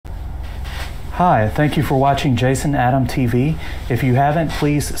Hi, thank you for watching Jason Adam TV. If you haven't,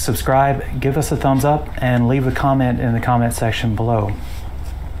 please subscribe, give us a thumbs up, and leave a comment in the comment section below.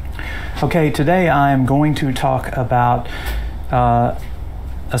 Okay, today I am going to talk about a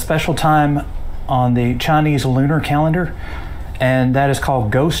special time on the Chinese lunar calendar, and that is called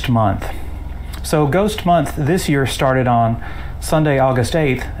Ghost Month. So Ghost Month this year started on Sunday, August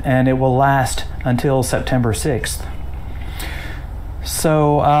 8th, and it will last until September 6th.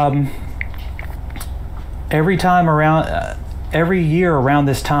 So every year around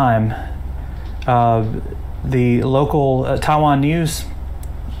this time, the local Taiwan news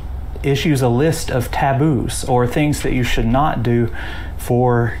issues a list of taboos, or things that you should not do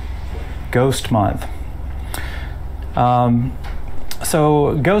for Ghost Month.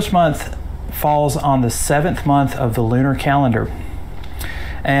 So Ghost Month falls on the 7th month of the lunar calendar,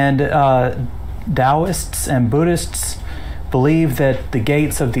 and Taoists and Buddhists believe that the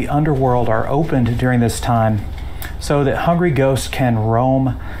gates of the underworld are opened during this time so that hungry ghosts can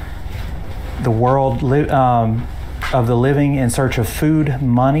roam the world of the living in search of food,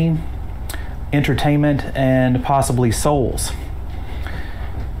 money, entertainment, and possibly souls.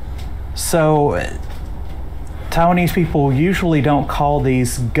 So Taiwanese people usually don't call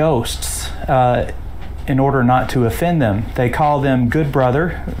these ghosts in order not to offend them. They call them good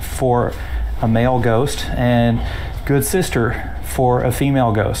brother for a male ghost and good sister for a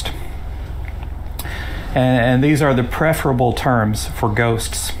female ghost. And these are the preferable terms for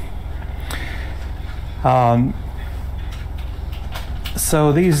ghosts.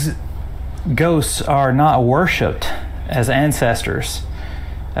 So these ghosts are not worshipped as ancestors.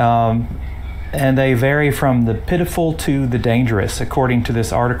 And they vary from the pitiful to the dangerous, according to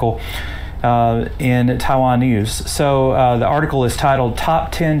this article in Taiwan News. So the article is titled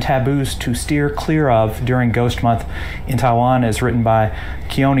Top 10 Taboos to Steer Clear of During Ghost Month in Taiwan. It's written by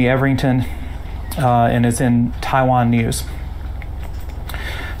Keone Everington, and it's in Taiwan News.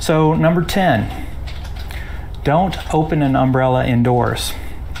 So number 10, don't open an umbrella indoors.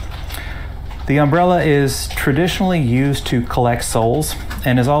 The umbrella is traditionally used to collect souls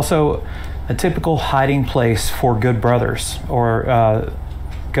and is also a typical hiding place for good brothers or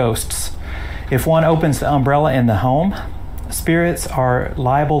ghosts. If one opens the umbrella in the home, spirits are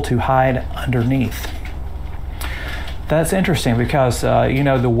liable to hide underneath. That's interesting because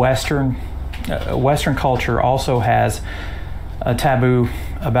the Western culture also has a taboo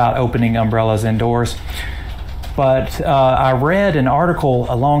about opening umbrellas indoors. But I read an article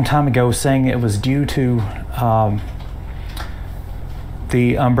a long time ago saying it was due to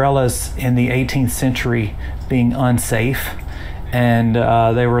the umbrellas in the 18th century being unsafe, and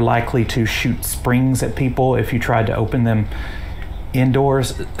they were likely to shoot springs at people if you tried to open them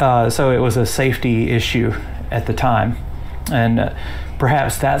indoors. So it was a safety issue at the time. And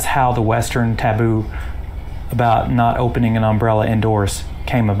perhaps that's how the Western taboo about not opening an umbrella indoors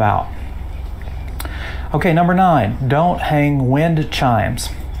came about. Okay, number 9, don't hang wind chimes.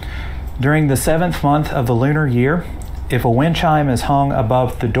 During the 7th month of the lunar year, if a wind chime is hung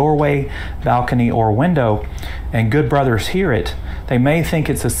above the doorway, balcony, or window, and good brothers hear it, they may think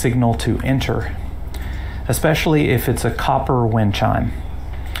it's a signal to enter, especially if it's a copper wind chime.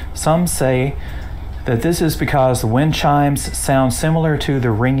 Some say that this is because the wind chimes sound similar to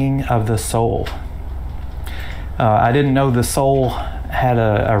the ringing of the soul. I didn't know the soul had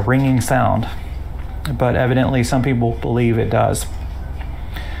a ringing sound, but evidently some people believe it does.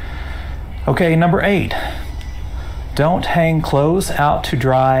 Okay, number 8. Don't hang clothes out to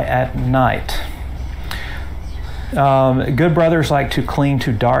dry at night. Good brothers like to cling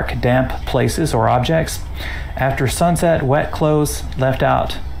to dark, damp places or objects. After sunset, wet clothes left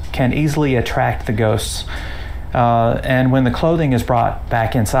out can easily attract the ghosts. And when the clothing is brought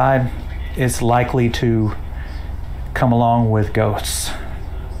back inside, it's likely to come along with ghosts.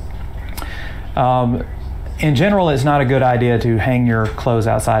 In general, it's not a good idea to hang your clothes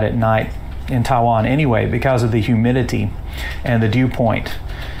outside at night in Taiwan anyway, because of the humidity and the dew point.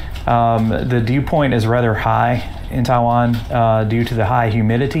 The dew point is rather high in Taiwan due to the high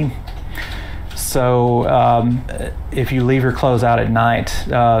humidity. So if you leave your clothes out at night,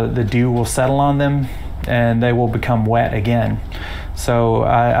 the dew will settle on them and they will become wet again. So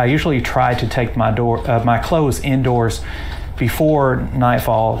I usually try to take my clothes indoors before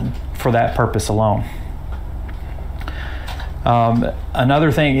nightfall for that purpose alone.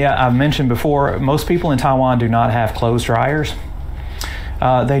 Another thing, I've mentioned before, most people in Taiwan do not have clothes dryers.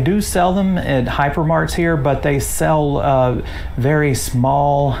 They do sell them at hypermarts here, but they sell very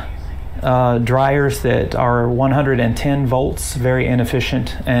small dryers that are 110 volts, very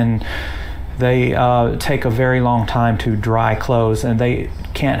inefficient, and they take a very long time to dry clothes, and they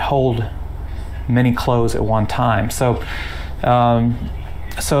can't hold many clothes at one time. So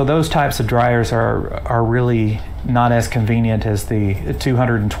those types of dryers are really not as convenient as the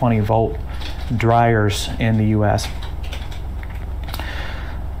 220 volt dryers in the US.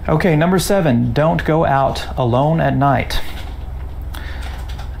 Okay, number 7, don't go out alone at night.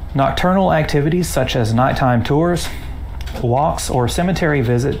 Nocturnal activities such as nighttime tours, walks, or cemetery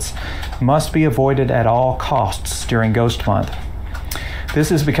visits must be avoided at all costs during Ghost Month.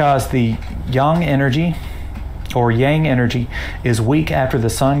 This is because the yang energy is weak after the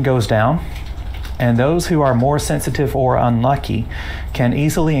sun goes down, and those who are more sensitive or unlucky can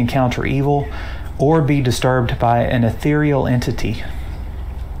easily encounter evil or be disturbed by an ethereal entity.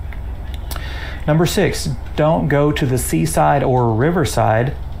 Number 6, don't go to the seaside or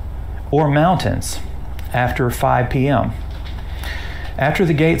riverside or mountains after 5 p.m. After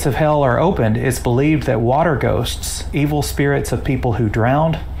the gates of hell are opened, it's believed that water ghosts, evil spirits of people who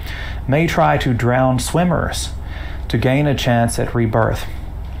drowned, may try to drown swimmers to gain a chance at rebirth.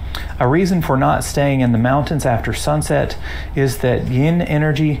 A reason for not staying in the mountains after sunset is that yin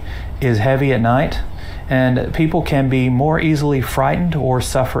energy is heavy at night, and people can be more easily frightened or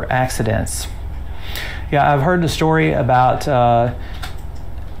suffer accidents. Yeah, I've heard the story about,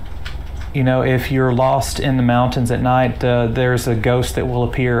 if you're lost in the mountains at night, there's a ghost that will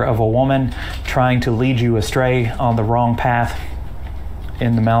appear of a woman trying to lead you astray on the wrong path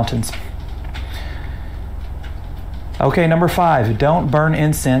in the mountains. Okay, number 5, don't burn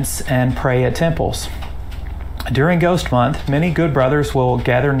incense and pray at temples. During Ghost Month, many good brothers will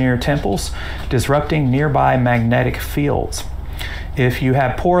gather near temples, disrupting nearby magnetic fields. If you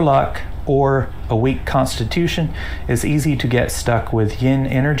have poor luck or a weak constitution, it's easy to get stuck with yin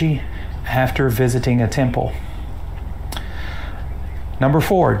energy after visiting a temple. Number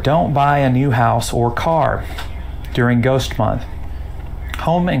 4, don't buy a new house or car during Ghost Month.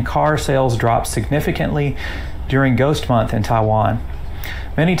 Home and car sales drop significantly during Ghost Month in Taiwan.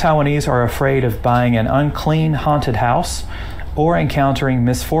 Many Taiwanese are afraid of buying an unclean haunted house or encountering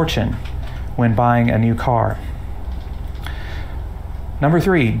misfortune when buying a new car. Number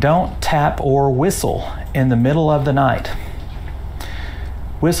 3, don't tap or whistle in the middle of the night.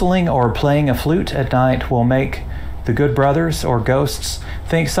 Whistling or playing a flute at night will make the good brothers or ghosts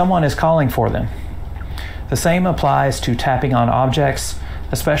think someone is calling for them. The same applies to tapping on objects,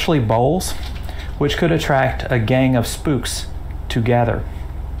 especially bowls, which could attract a gang of spooks to gather.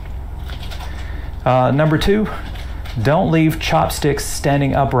 Number 2, don't leave chopsticks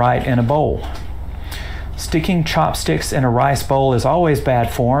standing upright in a bowl. Sticking chopsticks in a rice bowl is always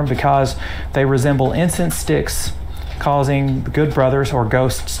bad form because they resemble incense sticks, causing the good brothers or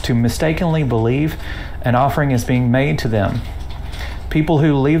ghosts to mistakenly believe an offering is being made to them. People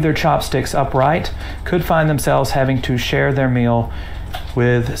who leave their chopsticks upright could find themselves having to share their meal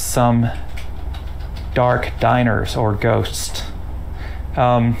with some dark diners or ghosts.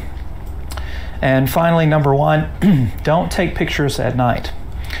 And finally, number 1, don't take pictures at night.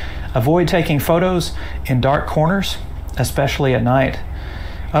 Avoid taking photos in dark corners, especially at night.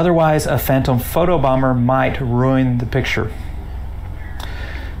 Otherwise, a phantom photobomber might ruin the picture.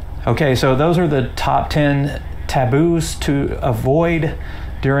 Okay, so those are the top 10 taboos to avoid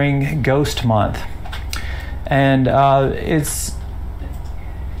during Ghost Month. And I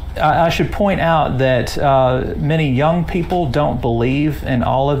should point out that many young people don't believe in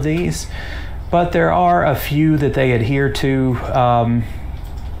all of these, but there are a few that they adhere to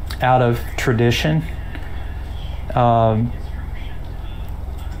out of tradition.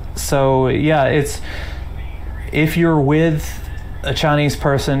 So yeah, if you're with a Chinese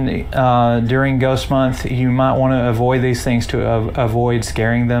person during Ghost Month, you might want to avoid these things to avoid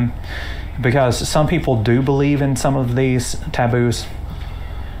scaring them, because some people do believe in some of these taboos.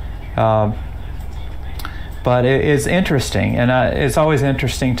 But it's interesting, and it's always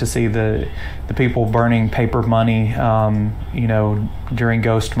interesting to see the people burning paper money, during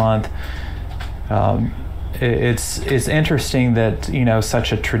Ghost Month. It's interesting that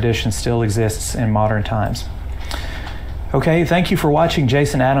such a tradition still exists in modern times. Okay, thank you for watching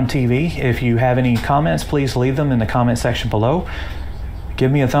Jason Adam TV. If you have any comments, please leave them in the comment section below.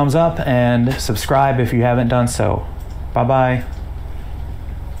 Give me a thumbs up and subscribe if you haven't done so. Bye-bye.